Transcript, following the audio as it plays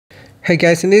Hey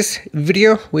guys, in this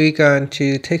video we're going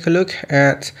to take a look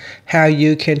at how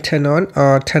you can turn on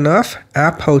or turn off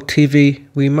Apple TV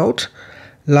remote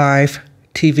live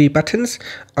TV buttons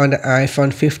on the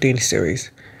iPhone 15 series.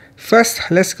 First,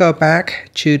 let's go back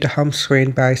to the home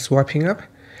screen by swiping up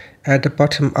at the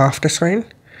bottom of the screen.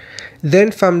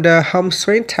 Then from the home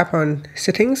screen, tap on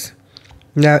settings.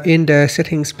 Now in the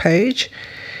settings page,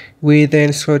 we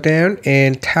then scroll down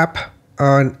and tap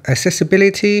on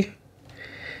accessibility.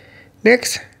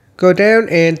 Next, go down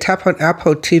and tap on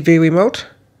Apple TV remote.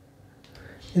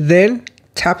 Then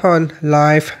tap on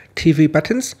live TV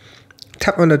buttons.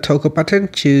 Tap on the toggle button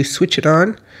to switch it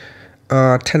on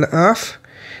or turn it off.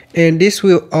 And this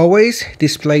will always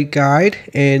display guide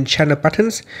and channel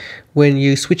buttons when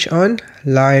you switch on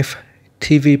live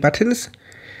TV buttons.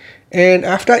 And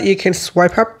after that, you can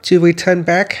swipe up to return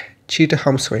back to the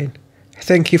home screen.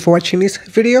 Thank you for watching this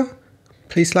video.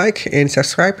 Please like and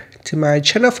subscribe to my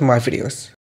channel for more videos.